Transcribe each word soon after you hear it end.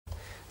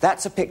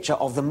That's a picture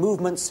of the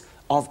movements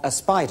of a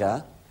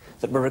spider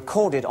that were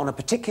recorded on a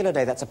particular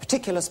day. That's a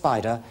particular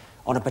spider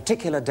on a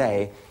particular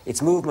day.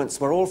 Its movements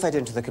were all fed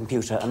into the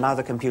computer, and now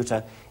the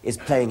computer is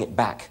playing it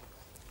back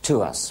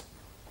to us.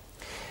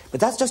 But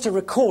that's just a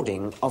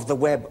recording of the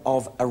web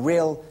of a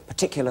real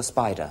particular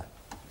spider.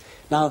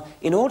 Now,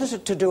 in order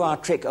to do our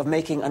trick of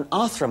making an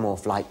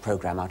arthropomorph-like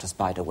program out of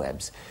spider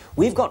webs,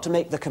 we've got to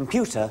make the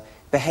computer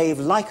behave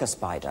like a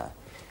spider.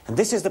 And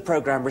this is the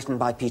program written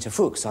by Peter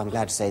Fuchs, so I'm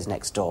glad to say is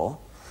next door,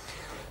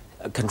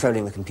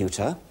 controlling the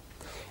computer.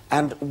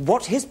 And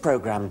what his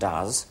program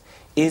does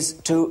is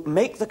to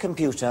make the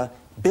computer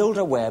build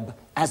a web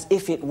as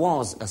if it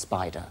was a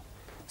spider.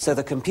 So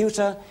the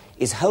computer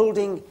is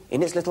holding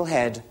in its little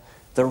head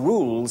the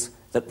rules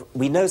that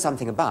we know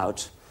something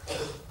about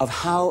of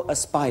how a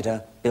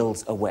spider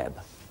builds a web.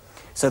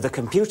 So the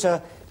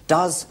computer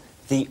does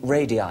the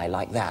radii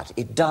like that.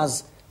 It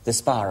does the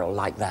spiral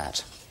like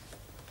that.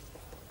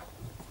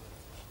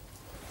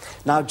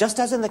 Now, just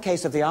as in the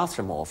case of the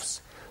arthropomorphs,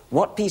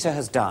 what Peter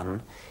has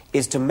done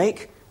is to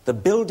make the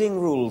building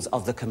rules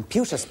of the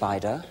computer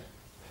spider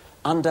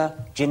under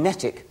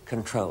genetic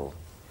control.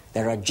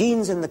 There are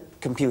genes in the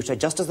computer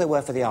just as there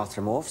were for the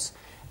arthropomorphs,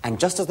 and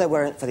just as there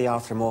were for the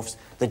arthropomorphs,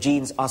 the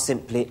genes are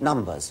simply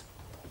numbers.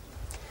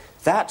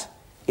 That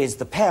is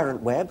the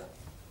parent web.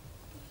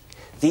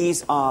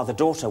 These are the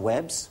daughter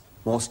webs.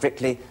 More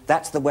strictly,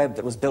 that's the web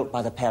that was built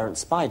by the parent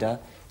spider.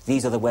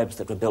 These are the webs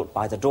that were built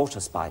by the daughter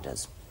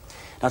spiders.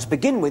 Now, to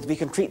begin with, we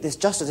can treat this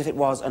just as if it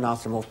was an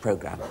arthropomorph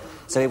program.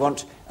 So we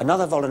want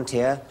another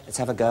volunteer. Let's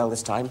have a girl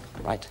this time.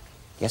 Right.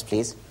 Yes,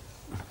 please.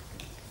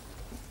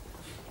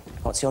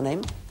 What's your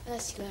name?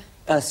 Ursula.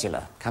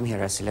 Ursula. Come here,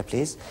 Ursula,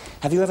 please.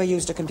 Have you ever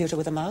used a computer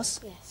with a mouse?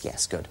 Yes.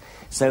 Yes, good.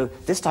 So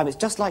this time it's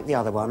just like the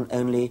other one,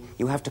 only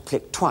you have to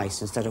click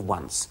twice instead of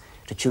once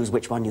to choose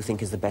which one you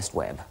think is the best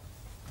web.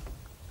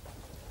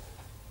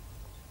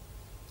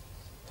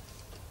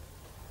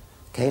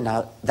 Okay,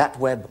 now that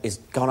web is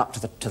gone up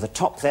to the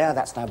top there.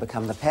 That's now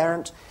become the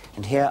parent.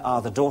 And here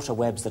are the daughter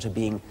webs that are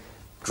being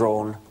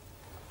drawn.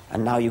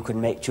 And now you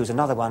can choose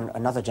another one,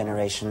 another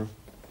generation.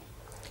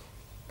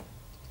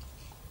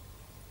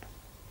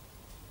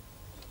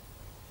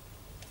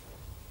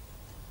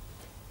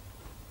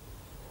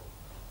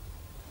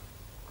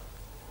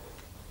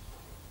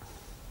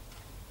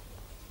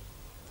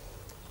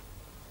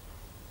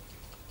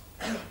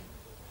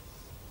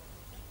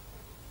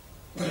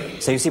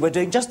 So you see, we're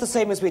doing just the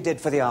same as we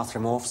did for the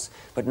arthropomorphs,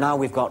 but now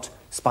we've got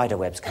spider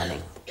webs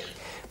coming.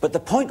 But the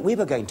point we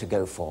were going to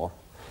go for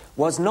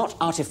was not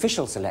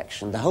artificial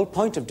selection. The whole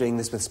point of doing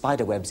this with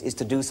spider webs is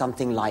to do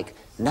something like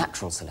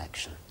natural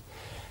selection.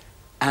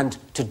 And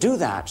to do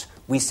that,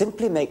 we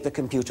simply make the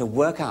computer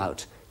work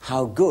out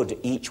how good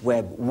each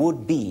web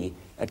would be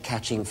at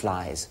catching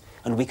flies.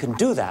 And we can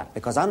do that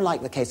because,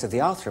 unlike the case of the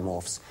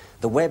arthropomorphs,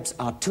 the webs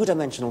are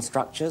two-dimensional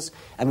structures,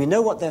 and we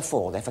know what they're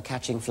for. They're for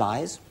catching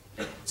flies.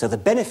 So the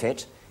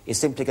benefit is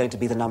simply going to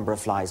be the number of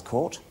flies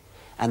caught,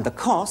 and the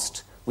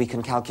cost we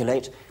can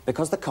calculate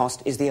because the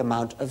cost is the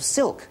amount of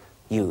silk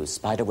used.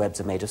 Spider webs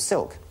are made of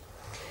silk.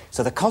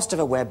 So the cost of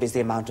a web is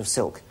the amount of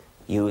silk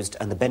used,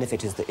 and the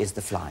benefit is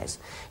the flies.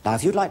 Now,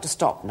 if you'd like to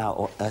stop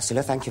now,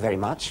 Ursula, thank you very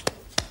much.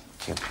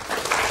 Thank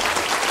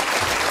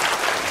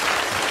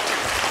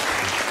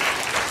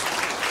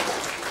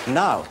you.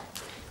 Now,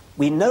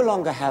 we no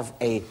longer have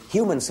a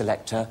human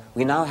selector,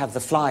 we now have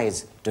the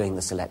flies doing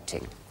the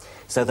selecting.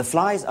 So the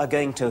flies are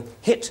going to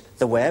hit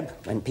the web,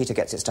 when Peter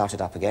gets it started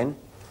up again,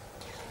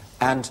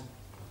 and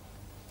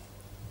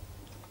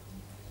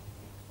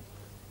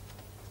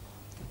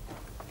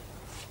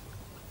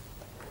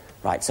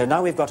right, so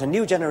now we've got a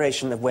new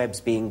generation of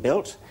webs being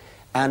built,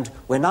 and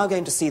we're now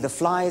going to see the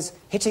flies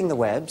hitting the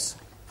webs.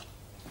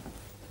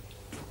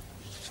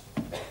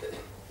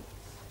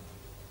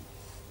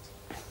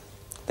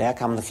 There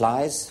come the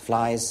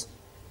flies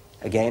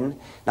again.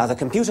 Now the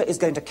computer is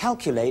going to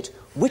calculate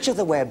which of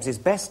the webs is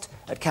best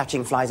at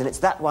catching flies, and it's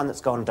that one that's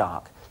gone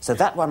dark. So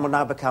that one will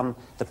now become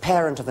the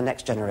parent of the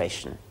next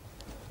generation.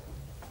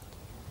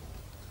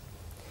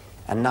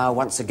 And now,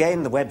 once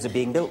again, the webs are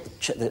being built,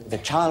 the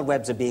child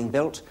webs are being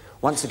built.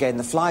 Once again,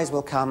 the flies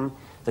will come.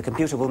 The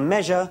computer will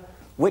measure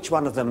which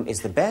one of them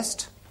is the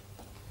best.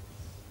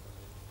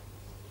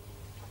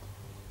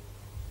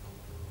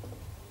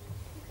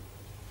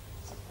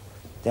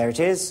 There it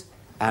is,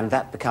 and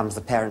that becomes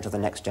the parent of the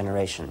next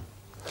generation.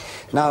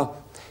 Now,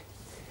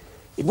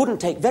 it wouldn't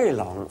take very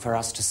long for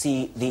us to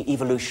see the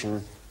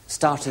evolution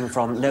starting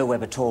from no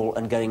web at all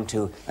and going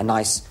to a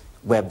nice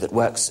web that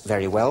works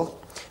very well.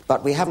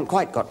 But we haven't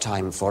quite got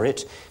time for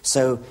it,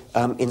 so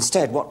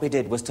instead what we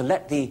did was to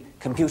let the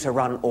computer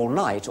run all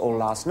night, all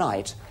last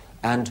night,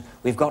 and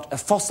we've got a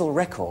fossil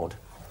record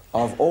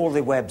of all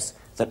the webs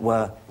that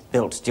were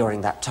built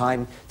during that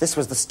time. This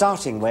was the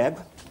starting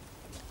web,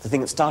 the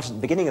thing that started at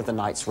the beginning of the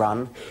night's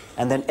run,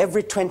 and then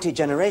every 20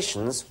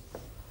 generations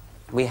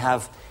we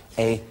have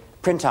a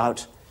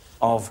printout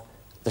of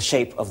the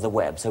shape of the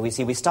web. So we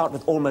see we start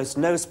with almost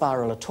no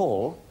spiral at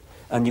all,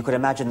 and you could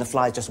imagine the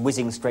flies just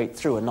whizzing straight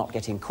through and not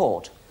getting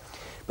caught.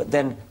 But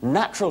then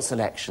natural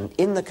selection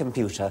in the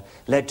computer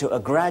led to a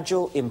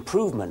gradual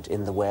improvement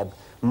in the web,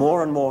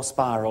 more and more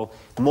spiral,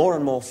 more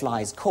and more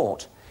flies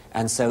caught,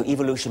 and so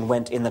evolution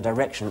went in the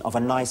direction of a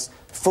nice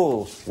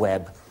full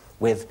web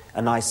with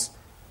a nice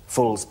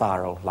full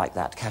spiral like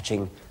that,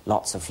 catching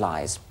lots of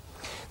flies.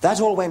 That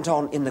all went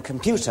on in the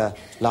computer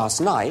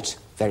last night,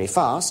 very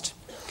fast,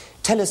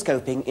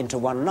 telescoping into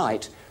one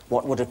night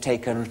what would have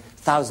taken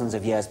thousands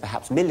of years,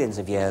 perhaps millions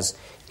of years,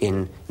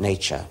 in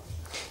nature.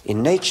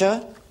 In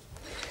nature,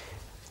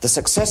 the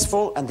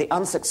successful and the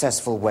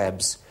unsuccessful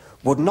webs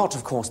would not,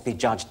 of course, be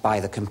judged by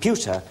the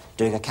computer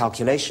doing a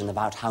calculation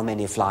about how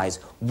many flies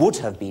would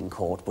have been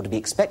caught, would be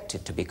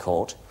expected to be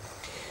caught.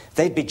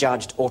 They'd be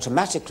judged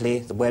automatically,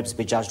 the webs would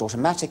be judged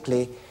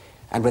automatically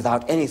and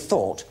without any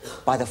thought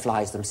by the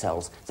flies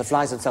themselves. The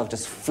flies themselves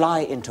just fly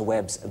into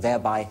webs,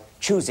 thereby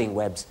choosing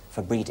webs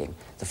for breeding.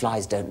 The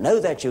flies don't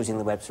know they're choosing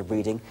the webs for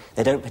breeding.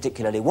 They don't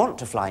particularly want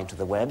to fly into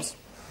the webs,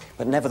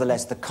 but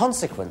nevertheless the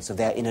consequence of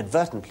their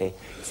inadvertently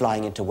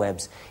flying into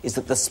webs is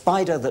that the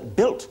spider that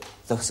built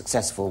the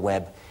successful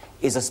web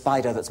is a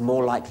spider that's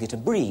more likely to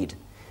breed,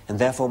 and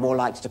therefore more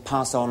likely to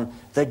pass on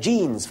the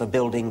genes for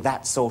building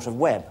that sort of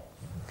web.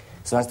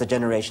 So as the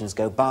generations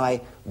go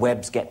by,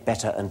 webs get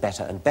better and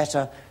better and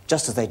better,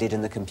 just as they did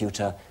in the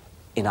computer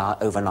in our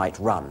overnight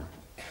run.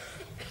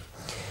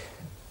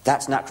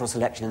 That's natural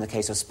selection in the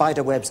case of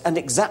spider webs, and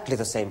exactly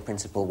the same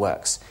principle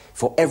works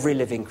for every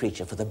living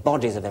creature, for the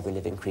bodies of every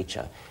living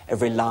creature.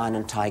 Every lion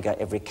and tiger,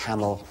 every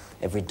camel,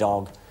 every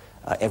dog,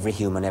 every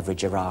human, every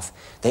giraffe.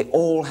 They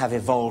all have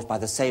evolved by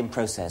the same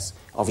process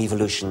of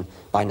evolution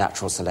by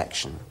natural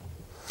selection.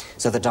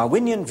 So the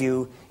Darwinian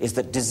view is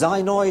that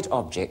designoid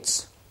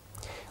objects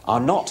are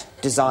not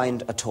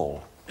designed at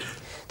all.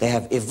 They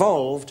have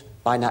evolved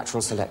by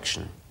natural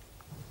selection.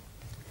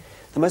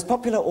 The most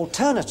popular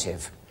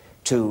alternative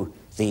to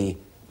the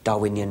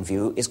Darwinian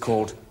view is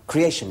called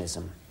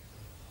creationism.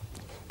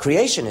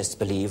 Creationists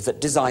believe that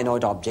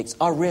designoid objects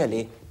are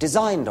really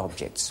designed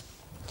objects.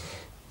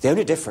 The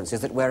only difference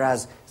is that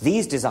whereas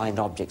these designed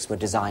objects were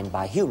designed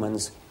by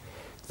humans,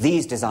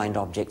 these designed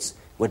objects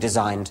were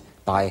designed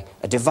by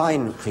a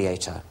divine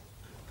creator.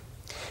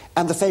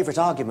 And the favourite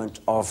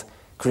argument of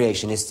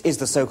creationists is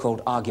the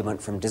so-called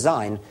argument from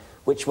design,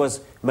 which was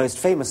most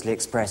famously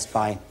expressed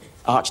by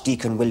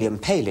Archdeacon William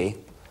Paley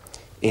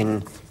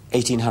in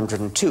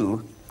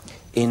 1802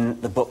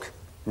 in the book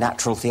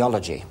Natural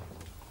Theology.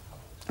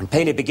 And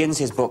Paley begins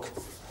his book,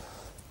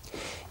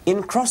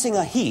 "In crossing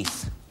a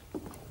heath,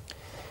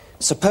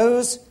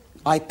 suppose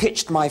I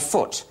pitched my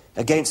foot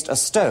against a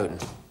stone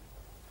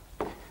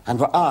and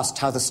were asked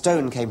how the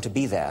stone came to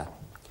be there.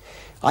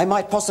 I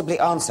might possibly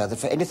answer that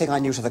for anything I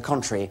knew to the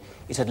contrary,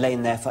 it had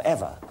lain there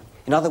forever."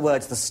 In other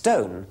words, the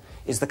stone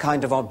is the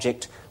kind of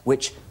object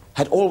which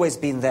had always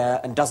been there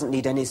and doesn't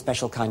need any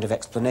special kind of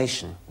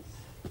explanation.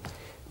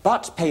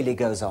 But, Paley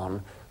goes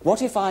on,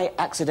 what if I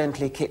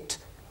accidentally kicked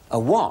a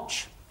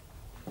watch?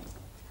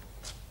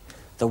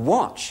 The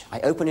watch, I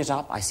open it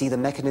up, I see the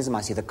mechanism,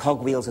 I see the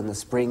cogwheels and the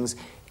springs,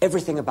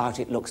 everything about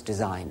it looks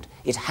designed.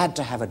 It had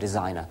to have a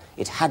designer.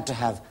 It had to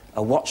have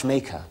a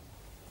watchmaker.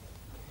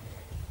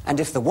 And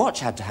if the watch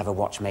had to have a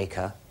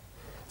watchmaker,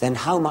 then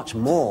how much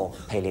more,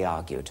 Paley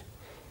argued,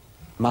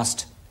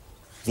 must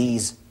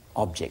these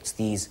objects,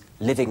 these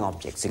living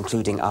objects,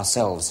 including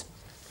ourselves,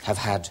 have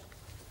had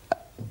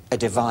a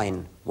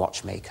divine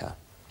watchmaker?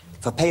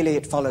 For Paley,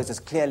 it follows as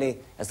clearly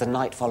as the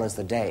night follows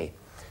the day,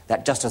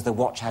 that just as the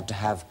watch had to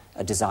have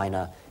a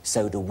designer,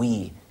 so do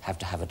we have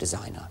to have a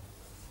designer.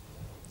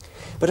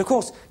 But of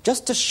course,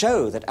 just to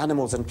show that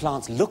animals and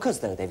plants look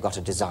as though they've got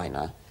a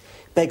designer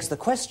begs the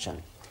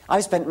question.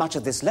 I've spent much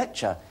of this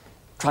lecture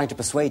trying to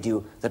persuade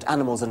you that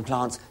animals and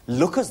plants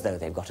look as though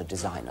they've got a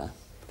designer,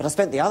 but I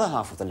spent the other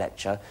half of the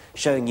lecture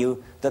showing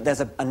you that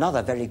there's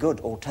another very good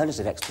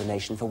alternative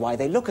explanation for why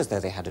they look as though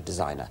they had a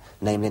designer,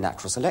 namely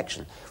natural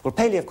selection. Well,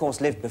 Paley, of course,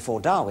 lived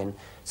before Darwin,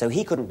 so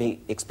he couldn't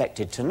be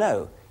expected to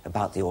know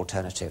about the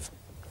alternative.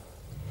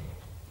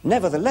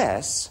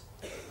 Nevertheless,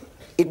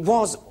 it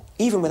was,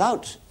 even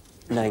without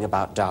knowing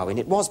about Darwin,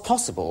 it was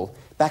possible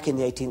back in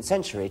the 18th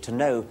century to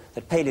know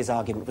that Paley's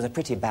argument was a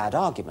pretty bad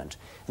argument.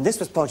 And this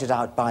was pointed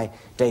out by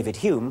David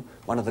Hume,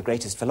 one of the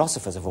greatest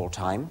philosophers of all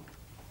time.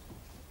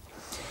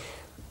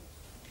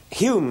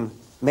 Hume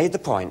made the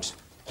point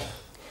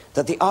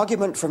that the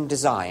argument from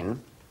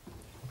design,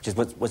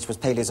 which was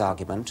Paley's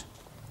argument,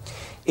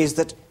 is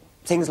that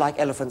things like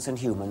elephants and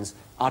humans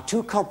are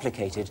too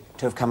complicated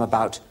to have come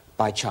about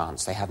by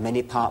chance. They have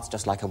many parts,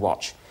 just like a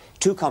watch.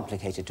 Too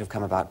complicated to have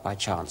come about by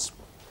chance.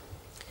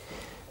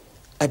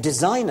 A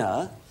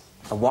designer,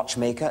 a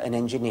watchmaker, an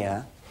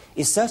engineer,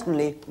 is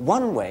certainly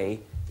one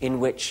way in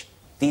which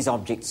these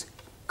objects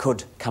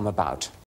could come about.